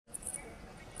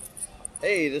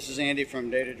Hey, this is Andy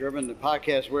from Data Driven, the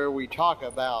podcast where we talk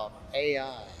about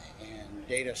AI and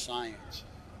data science,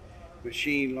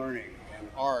 machine learning, and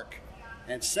ARC,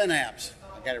 and Synapse.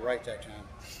 I got it right that time.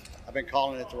 I've been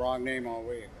calling it the wrong name all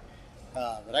week.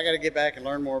 But I got to get back and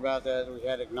learn more about that. We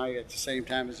had Ignite at the same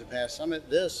time as the PASS Summit.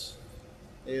 This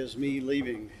is me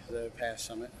leaving the PASS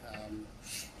Summit.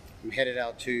 I'm headed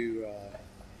out to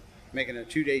making a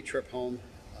 2-day trip home.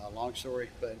 Long story,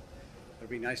 but it'll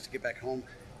be nice to get back home.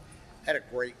 Had a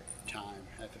great time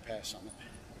at the PASS Summit,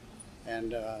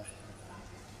 and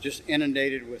just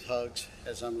inundated with hugs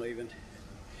as I'm leaving.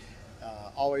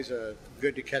 Always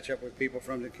good to catch up with people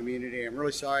from the community. I'm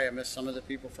really sorry I missed some of the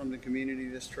people from the community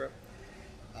this trip.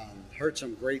 Heard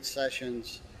some great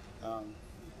sessions.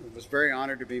 Was very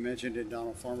honored to be mentioned in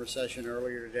Donald Farmer's session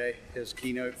earlier today, his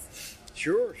keynote.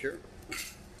 Sure.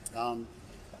 And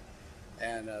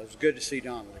it was good to see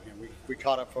Donald again. We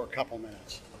caught up for a couple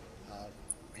minutes.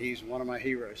 He's one of my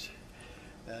heroes.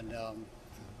 And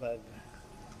but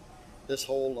this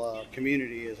whole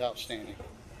community is outstanding.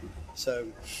 So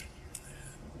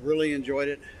really enjoyed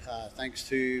it. Thanks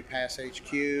to PASS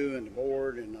HQ and the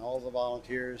board and all the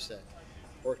volunteers that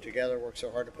worked so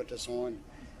hard to put this on.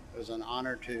 It was an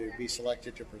honor to be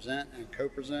selected to present and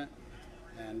co-present.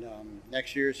 And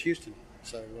next year is Houston,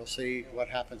 so we'll see what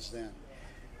happens then.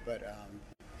 But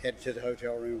head to the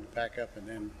hotel room to pack up and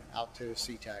then out to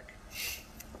SeaTac.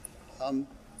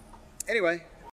 Anyway,